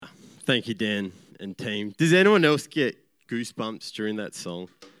Thank you, Dan and team. Does anyone else get goosebumps during that song?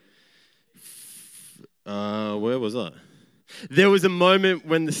 Where was I? There was a moment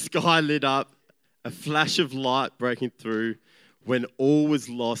when the sky lit up, a flash of light breaking through. When all was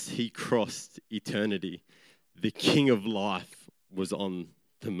lost, he crossed eternity. The King of life was on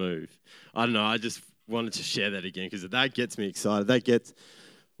the move. I don't know, I just wanted to share that again because that gets me excited. I get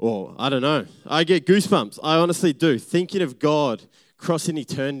goosebumps. I honestly do. Thinking of God crossing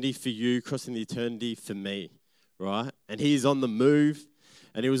eternity for you, crossing the eternity for me, right? And he's on the move,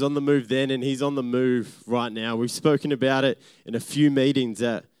 and he was on the move then, and he's on the move right now. We've spoken about it in a few meetings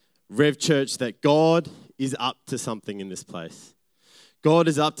at Rev Church that God is up to something in this place. God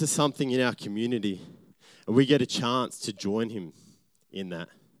is up to something in our community, and we get a chance to join him in that.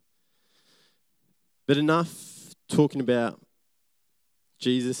 But enough talking about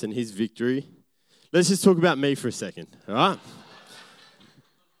Jesus and his victory. Let's just talk about me for a second, all right?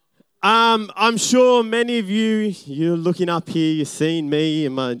 I'm sure many of you're looking up here, you're seeing me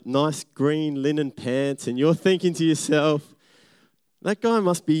in my nice green linen pants, and you're thinking to yourself, that guy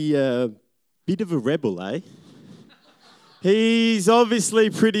must be a bit of a rebel, eh? He's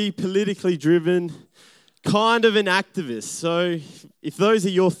obviously pretty politically driven, kind of an activist. So if those are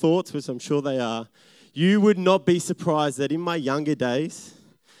your thoughts, which I'm sure they are, you would not be surprised that in my younger days,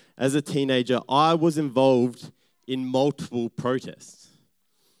 as a teenager, I was involved in multiple protests.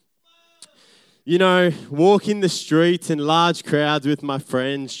 You know, walking the streets in large crowds with my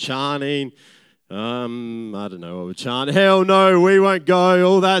friends, chanting, I don't know what we're chanting, hell no, we won't go,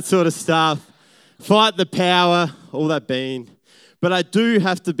 all that sort of stuff. Fight the power, all that being. But I do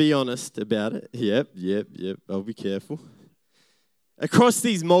have to be honest about it. Yep, I'll be careful. Across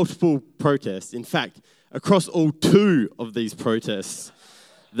these multiple protests, in fact, across all two of these protests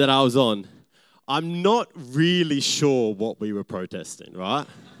that I was on, I'm not really sure what we were protesting, right?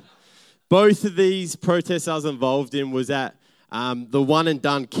 Both of these protests I was involved in was at the one and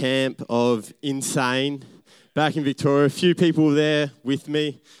done camp of Insane back in Victoria. A few people were there with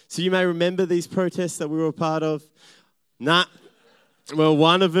me. So you may remember these protests that we were a part of. Nah. Well,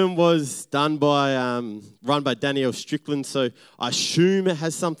 one of them was run by Danielle Strickland, so I assume it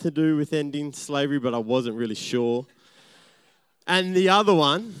has something to do with ending slavery, but I wasn't really sure. And the other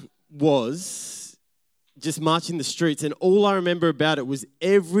one was just marching the streets, and all I remember about it was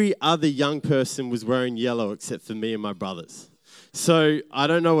every other young person was wearing yellow except for me and my brothers. So I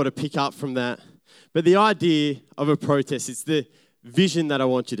don't know what to pick up from that. But the idea of a protest, it's the vision that I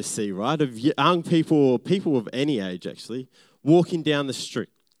want you to see, right? Of young people, or people of any age actually, walking down the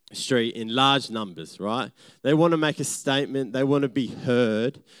street in large numbers, right? They want to make a statement. They want to be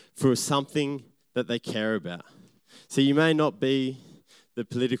heard for something that they care about. So you may not be the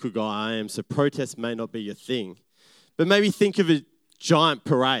political guy I am, so protest may not be your thing. But maybe think of a giant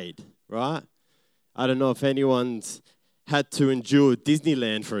parade, right? I don't know if anyone's had to endure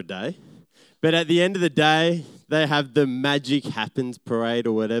Disneyland for a day, but at the end of the day, they have the Magic Happens parade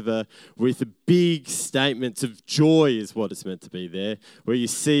or whatever with big statements of joy is what it's meant to be there, where you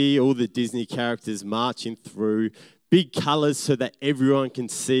see all the Disney characters marching through, big colours so that everyone can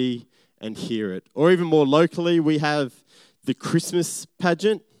see and hear it. Or even more locally, we have the Christmas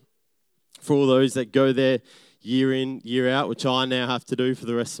pageant for all those that go there year in, year out, which I now have to do for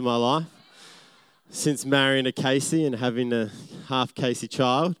the rest of my life since marrying a Casey and having a half Casey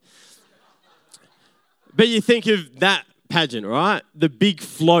child. But you think of that pageant, right? The big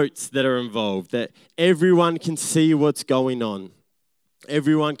floats that are involved, that everyone can see what's going on.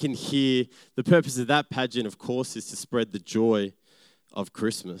 Everyone can hear. The purpose of that pageant, of course, is to spread the joy of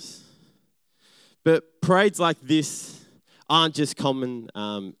Christmas. But parades like this aren't just common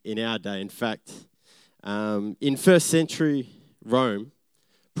in our day. In fact, in first century Rome,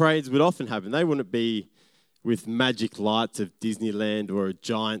 parades would often happen. They wouldn't be with magic lights of Disneyland or a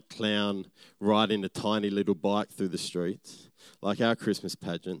giant clown riding a tiny little bike through the streets like our Christmas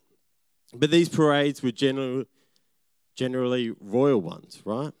pageant. But these parades were generally royal ones,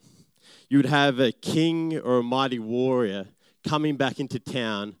 right? You would have a king or a mighty warrior coming back into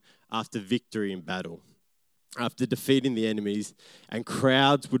town after victory in battle, after defeating the enemies, and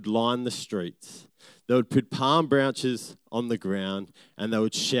crowds would line the streets. They would put palm branches on the ground and they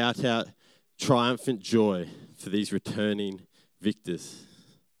would shout out triumphant joy for these returning victors.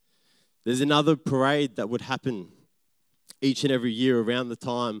 There's another parade that would happen each and every year around the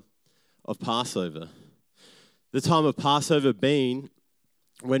time of Passover. The time of Passover being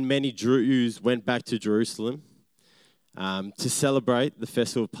when many Jews went back to Jerusalem to celebrate the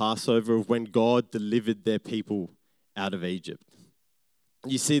festival of Passover, of when God delivered their people out of Egypt.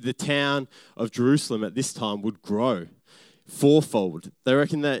 You see, the town of Jerusalem at this time would grow fourfold. They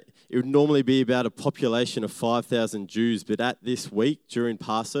reckon that it would normally be about a population of 5,000 Jews, but at this week, during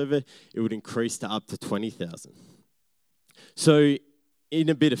Passover, it would increase to up to 20,000. So in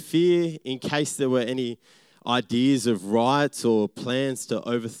a bit of fear, in case there were any ideas of riots or plans to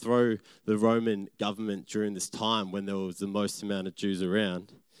overthrow the Roman government during this time when there was the most amount of Jews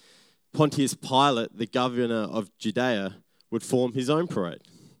around, Pontius Pilate, the governor of Judea, would form his own parade.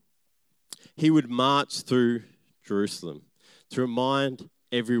 He would march through Jerusalem to remind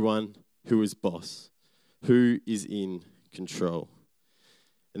everyone who is boss, who is in control.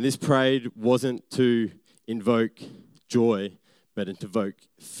 And this parade wasn't to invoke joy, but to invoke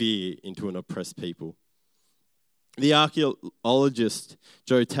fear into an oppressed people. The archaeologist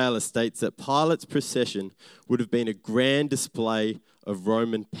Joe Taylor states that Pilate's procession would have been a grand display of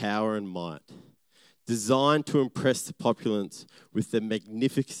Roman power and might, designed to impress the populace with the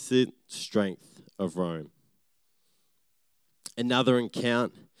magnificent strength of Rome. Another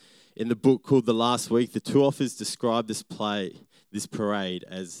account in the book called The Last Week, the two authors describe this parade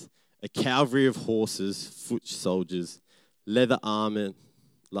as a cavalry of horses, foot soldiers, leather armor,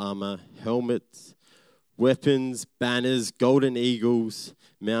 helmets, weapons, banners, golden eagles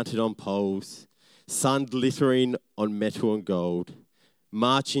mounted on poles, sun glittering on metal and gold,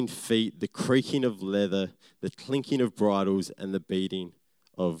 marching feet, the creaking of leather, the clinking of bridles, and the beating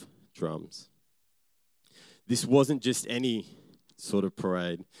of drums. This wasn't just any sort of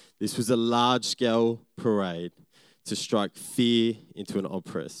parade. This was a large-scale parade to strike fear into an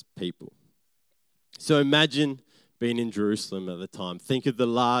oppressed people. So imagine being in Jerusalem at the time. Think of the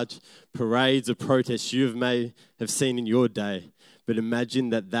large parades of protests you may have seen in your day, but imagine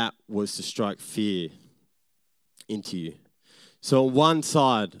that was to strike fear into you. So on one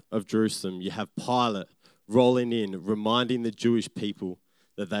side of Jerusalem, you have Pilate rolling in, reminding the Jewish people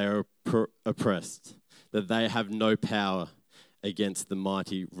that they are oppressed, that they have no power against the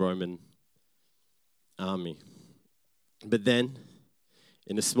mighty Roman army. But then,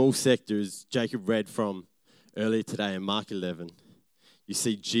 in a small sector, as Jacob read from earlier today in Mark 11, you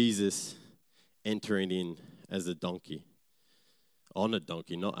see Jesus entering in as a donkey. On a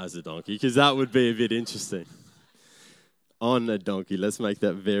donkey, not as a donkey, because that would be a bit interesting. On a donkey, let's make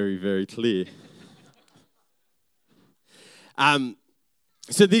that very, very clear.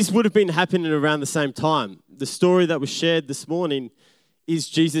 So this would have been happening around the same time. The story that was shared this morning is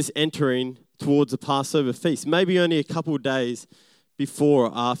Jesus entering towards the Passover feast, maybe only a couple of days before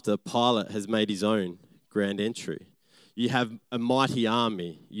or after Pilate has made his own grand entry. You have a mighty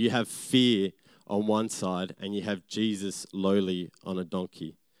army, you have fear on one side, and you have Jesus lowly on a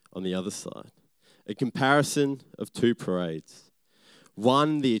donkey on the other side. A comparison of two parades.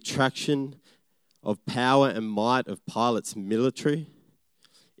 One, the attraction of power and might of Pilate's military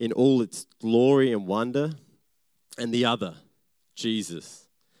in all its glory and wonder, and the other, Jesus,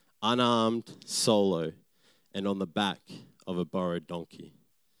 unarmed, solo, and on the back of a borrowed donkey.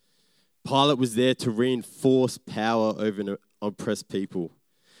 Pilate was there to reinforce power over an oppressed people,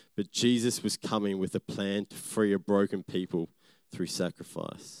 but Jesus was coming with a plan to free a broken people through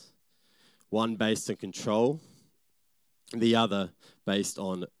sacrifice. One based on control, the other based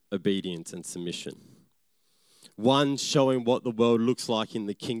on obedience and submission. One showing what the world looks like in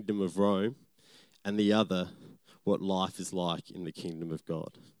the kingdom of Rome, and the other what life is like in the kingdom of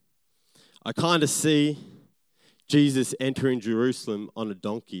God. I kind of see Jesus entering Jerusalem on a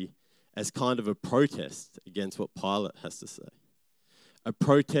donkey as kind of a protest against what Pilate has to say. A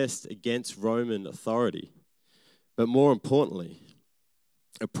protest against Roman authority, but more importantly,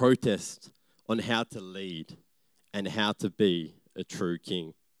 a protest on how to lead and how to be a true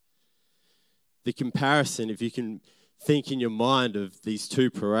king. The comparison, if you can think in your mind of these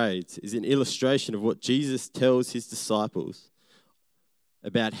two parades, is an illustration of what Jesus tells his disciples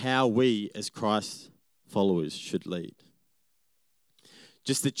about how we as Christ followers should lead.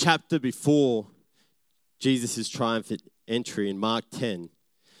 Just the chapter before Jesus' triumphant entry in Mark 10,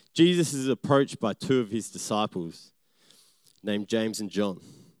 Jesus is approached by two of his disciples named James and John.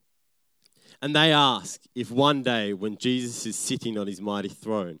 And they ask if one day when Jesus is sitting on his mighty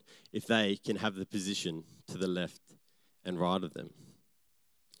throne, if they can have the position to the left and right of them.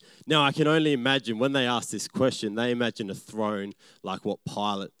 Now, I can only imagine when they ask this question, they imagine a throne like what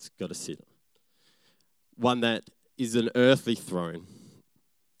Pilate's got to sit on. One that is an earthly throne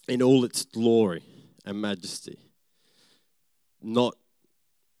in all its glory and majesty. Not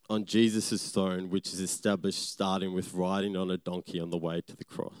on Jesus' throne, which is established starting with riding on a donkey on the way to the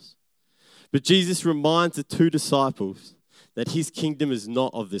cross. But Jesus reminds the two disciples that his kingdom is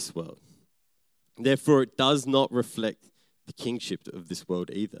not of this world. Therefore, it does not reflect the kingship of this world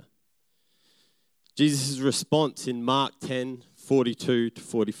either. Jesus' response in Mark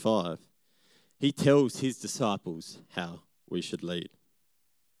 10:42-45, he tells his disciples how we should lead.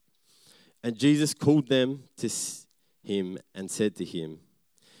 And Jesus called them to him and said to him,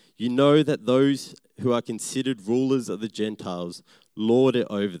 "You know that those who are considered rulers of the Gentiles lord it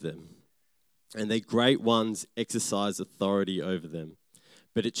over them, and their great ones exercise authority over them.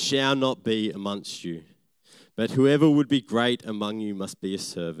 But it shall not be amongst you. But whoever would be great among you must be a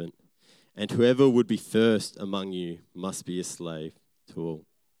servant, and whoever would be first among you must be a slave to all.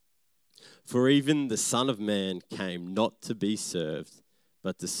 For even the Son of Man came not to be served,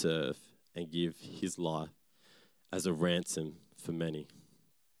 but to serve and give his life as a ransom for many."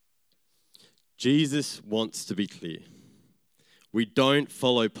 Jesus wants to be clear. We don't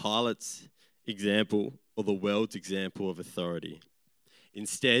follow Pilate's example or the world's example of authority.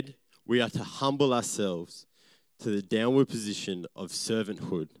 Instead, we are to humble ourselves to the downward position of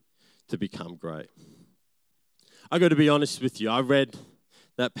servanthood to become great. I got to be honest with you, I read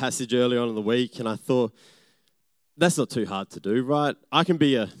that passage early on in the week and I thought, that's not too hard to do, right? I can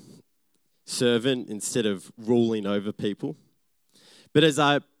be a servant instead of ruling over people. But as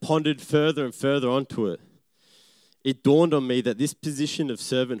I pondered further and further onto it, it dawned on me that this position of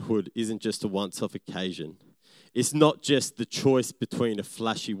servanthood isn't just a once-off occasion. It's not just the choice between a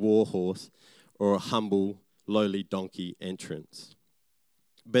flashy war horse or a humble, lowly donkey entrance.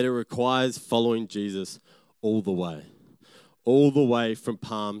 But it requires following Jesus all the way from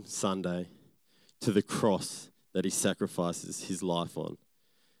Palm Sunday to the cross that he sacrifices his life on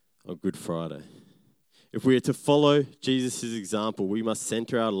Good Friday. If we are to follow Jesus' example, we must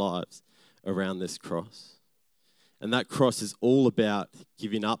center our lives around this cross. And that cross is all about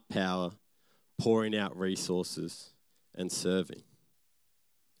giving up power, pouring out resources, and serving.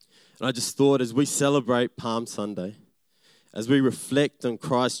 And I just thought as we celebrate Palm Sunday, as we reflect on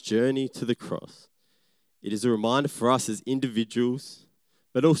Christ's journey to the cross, it is a reminder for us as individuals,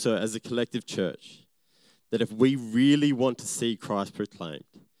 but also as a collective church, that if we really want to see Christ proclaimed,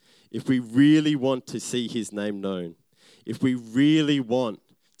 if we really want to see his name known, if we really want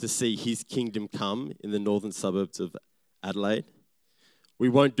to see his kingdom come in the northern suburbs of Adelaide, we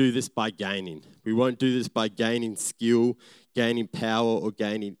won't do this by gaining. We won't do this by gaining skill, gaining power, or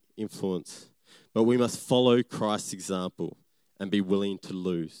gaining influence. But we must follow Christ's example and be willing to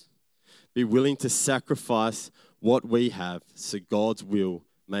lose. Be willing to sacrifice what we have so God's will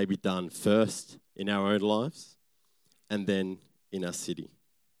may be done first in our own lives and then in our city.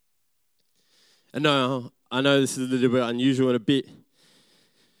 And now, I know this is a little bit unusual and a bit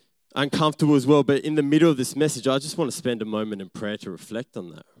uncomfortable as well, but in the middle of this message, I just want to spend a moment in prayer to reflect on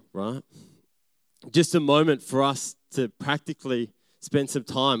that, right? Just a moment for us to practically spend some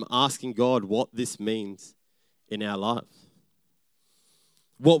time asking God what this means in our lives.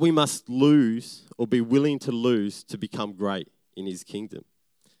 What we must lose or be willing to lose to become great in his kingdom.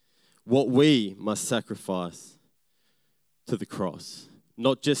 What we must sacrifice to the cross.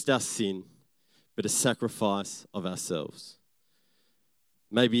 Not just our sin, but a sacrifice of ourselves.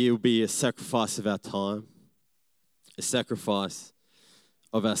 Maybe it will be a sacrifice of our time, a sacrifice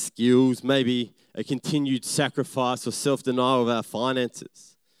of our skills, maybe a continued sacrifice or self-denial of our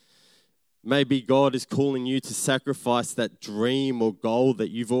finances. Maybe God is calling you to sacrifice that dream or goal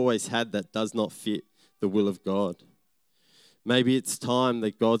that you've always had that does not fit the will of God. Maybe it's time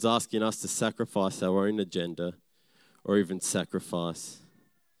that God's asking us to sacrifice our own agenda or even sacrifice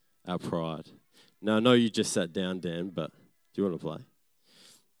our pride. Now, I know you just sat down, Dan, but do you want to play?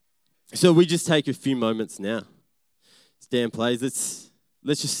 So we just take a few moments now. As Dan plays,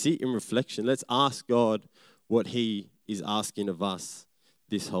 let's just sit in reflection. Let's ask God what he is asking of us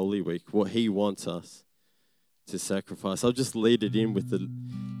this Holy Week, what he wants us to sacrifice. I'll just lead it in with a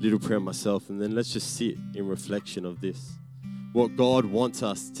little prayer myself, and then let's just sit in reflection of this, what God wants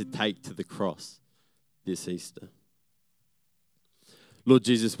us to take to the cross this Easter. Lord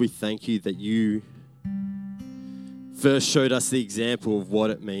Jesus, we thank you that you first showed us the example of what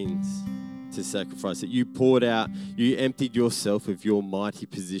it means to sacrifice, that you poured out, you emptied yourself of your mighty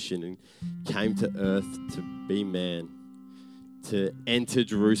position and came to earth to be man, to enter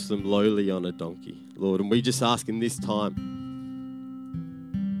Jerusalem lowly on a donkey, Lord. And we just ask in this time,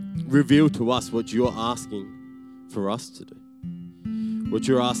 reveal to us what you're asking for us to do, what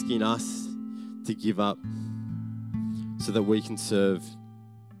you're asking us to give up so that we can serve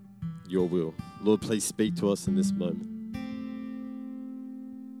your will. Lord, please speak to us in this moment.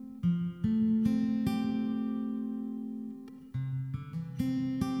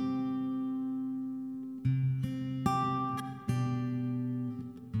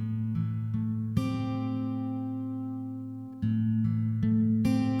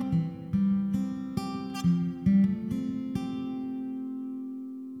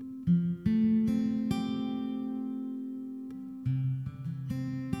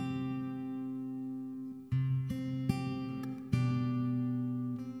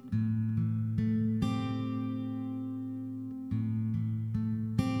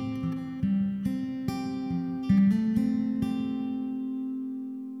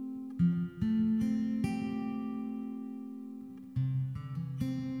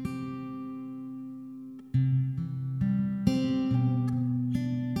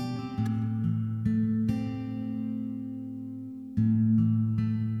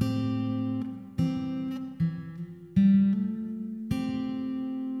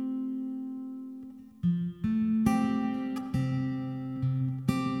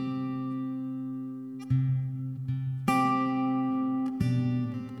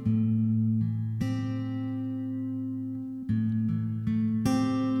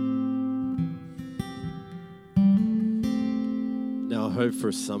 hope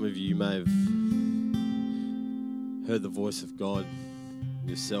for some of you may have heard the voice of God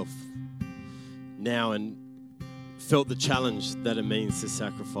yourself now and felt the challenge that it means to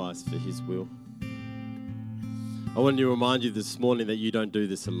sacrifice for His will. I want to remind you this morning that you don't do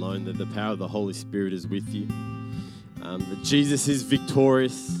this alone, that the power of the Holy Spirit is with you, that Jesus is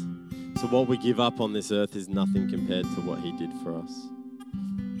victorious, so what we give up on this earth is nothing compared to what He did for us.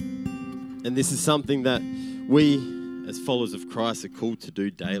 And this is something that we, as followers of Christ, are called to do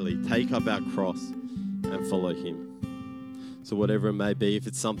daily. Take up our cross and follow Him. So whatever it may be, if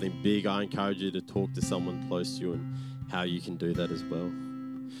it's something big, I encourage you to talk to someone close to you and how you can do that as well.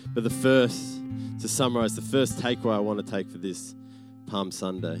 But to summarize, the first takeaway I want to take for this Palm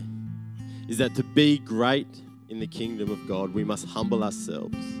Sunday is that to be great in the kingdom of God, we must humble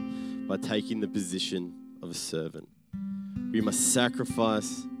ourselves by taking the position of a servant. We must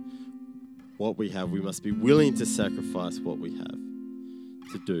sacrifice what we have. We must be willing to sacrifice what we have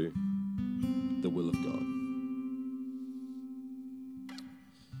to do the will of God.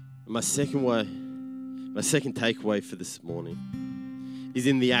 My second takeaway for this morning is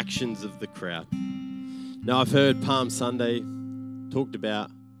in the actions of the crowd. Now, I've heard Palm Sunday talked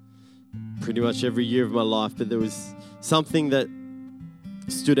about pretty much every year of my life, but there was something that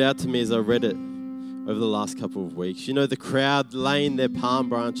stood out to me as I read it over the last couple of weeks. You know, the crowd laying their palm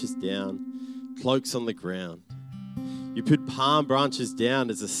branches down, cloaks on the ground. You put palm branches down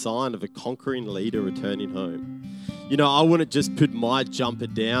as a sign of a conquering leader returning home. You know, I wouldn't just put my jumper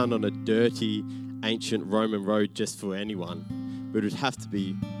down on a dirty, ancient Roman road just for anyone, but it would have to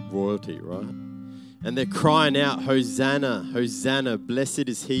be royalty, right? And they're crying out, Hosanna, Hosanna, blessed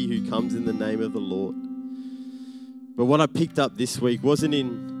is he who comes in the name of the Lord. But what I picked up this week wasn't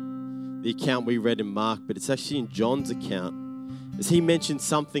in the account we read in Mark, but it's actually in John's account, as he mentioned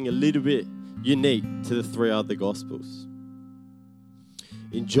something a little bit unique to the three other Gospels.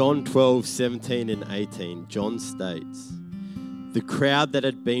 In John 12, 17 and 18, John states, the crowd that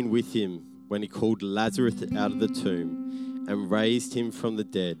had been with him when he called Lazarus out of the tomb and raised him from the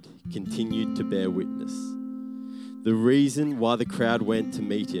dead continued to bear witness. The reason why the crowd went to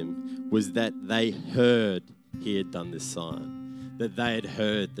meet him was that they heard he had done this sign. That they had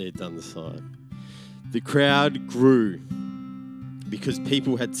heard they had done the sign. The crowd grew because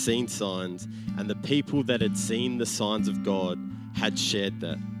people had seen signs, and the people that had seen the signs of God had shared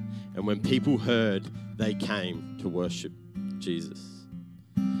that. And when people heard, they came to worship Jesus.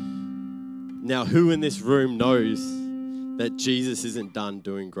 Now, who in this room knows that Jesus isn't done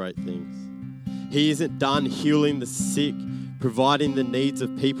doing great things? He isn't done healing the sick, providing the needs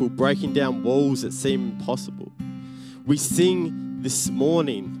of people, breaking down walls that seem impossible. We sing this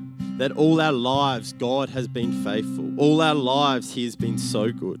morning that all our lives God has been faithful. All our lives He has been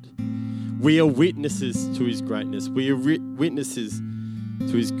so good. We are witnesses to His greatness. We are witnesses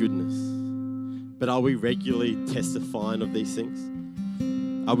to His goodness. But are we regularly testifying of these things?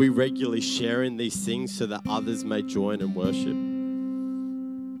 Are we regularly sharing these things so that others may join and worship?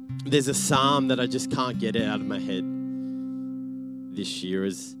 There's a psalm that I just can't get out of my head this year.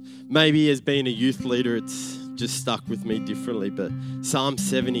 As maybe as being a youth leader, it's just stuck with me differently. But Psalm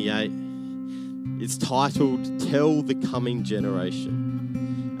 78, it's titled, Tell the Coming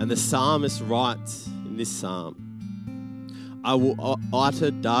Generation. And the psalmist writes in this psalm, I will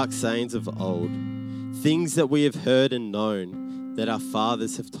utter dark sayings of old, things that we have heard and known that our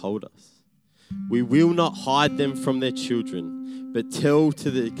fathers have told us. We will not hide them from their children, but tell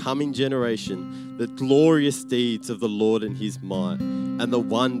to the coming generation the glorious deeds of the Lord and His might and the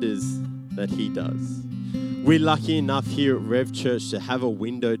wonders that He does. We're lucky enough here at Rev Church to have a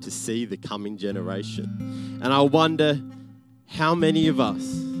window to see the coming generation. And I wonder how many of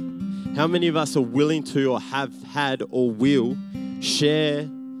us are willing to or have had or will share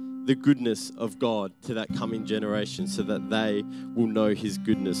the goodness of God to that coming generation so that they will know His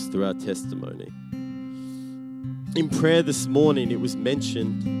goodness through our testimony. In prayer this morning, it was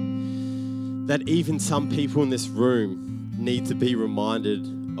mentioned that even some people in this room need to be reminded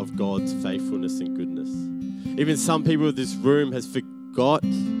of God's faithfulness and goodness. Even some people in this room has forgot,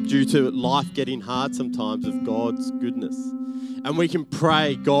 due to life getting hard sometimes, of God's goodness. And we can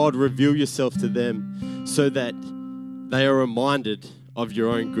pray, God, reveal yourself to them so that they are reminded of your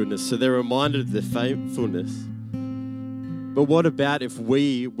own goodness, so they're reminded of their faithfulness. But what about if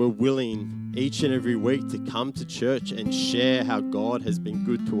we were willing each and every week to come to church and share how God has been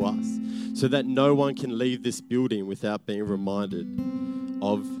good to us so that no one can leave this building without being reminded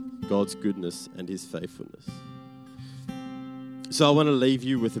of God's goodness and His faithfulness? So I want to leave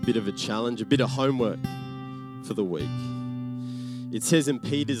you with a bit of a challenge, a bit of homework for the week. It says in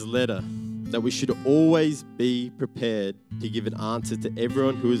Peter's letter that we should always be prepared to give an answer to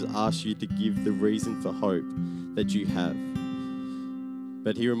everyone who has asked you to give the reason for hope that you have.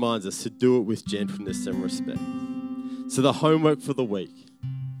 But he reminds us to do it with gentleness and respect. So the homework for the week,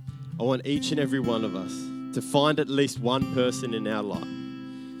 I want each and every one of us to find at least one person in our life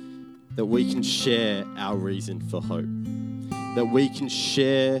that we can share our reason for hope, that we can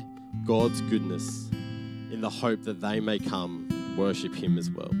share God's goodness in the hope that they may come worship him as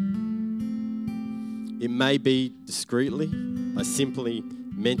well. It may be discreetly, by simply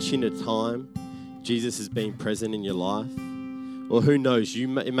mention a time Jesus has been present in your life, or who knows,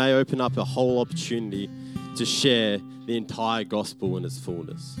 it may open up a whole opportunity to share the entire gospel in its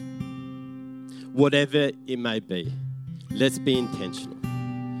fullness. Whatever it may be, let's be intentional.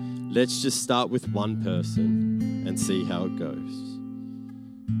 Let's just start with one person and see how it goes.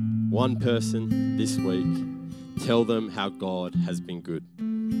 One person this week, tell them how God has been good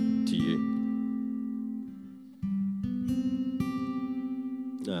to you.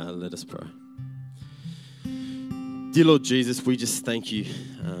 Let us pray. Dear Lord Jesus, we just thank you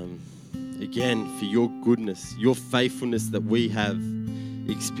again for your goodness, your faithfulness that we have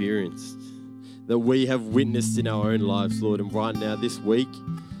experienced, that we have witnessed in our own lives, Lord. And right now, this week,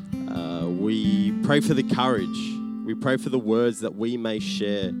 we pray for the courage. We pray for the words that we may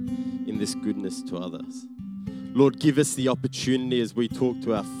share in this goodness to others. Lord, give us the opportunity as we talk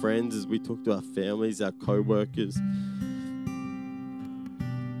to our friends, as we talk to our families, our co-workers.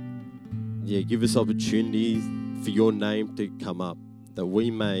 Give us opportunities for your name to come up, that we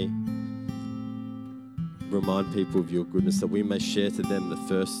may remind people of your goodness, that we may share to them the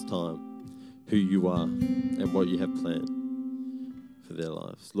first time who you are and what you have planned for their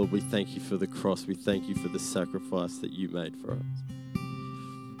lives. Lord, we thank you for the cross. We thank you for the sacrifice that you made for us.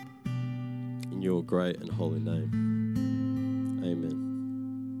 In your great and holy name, amen.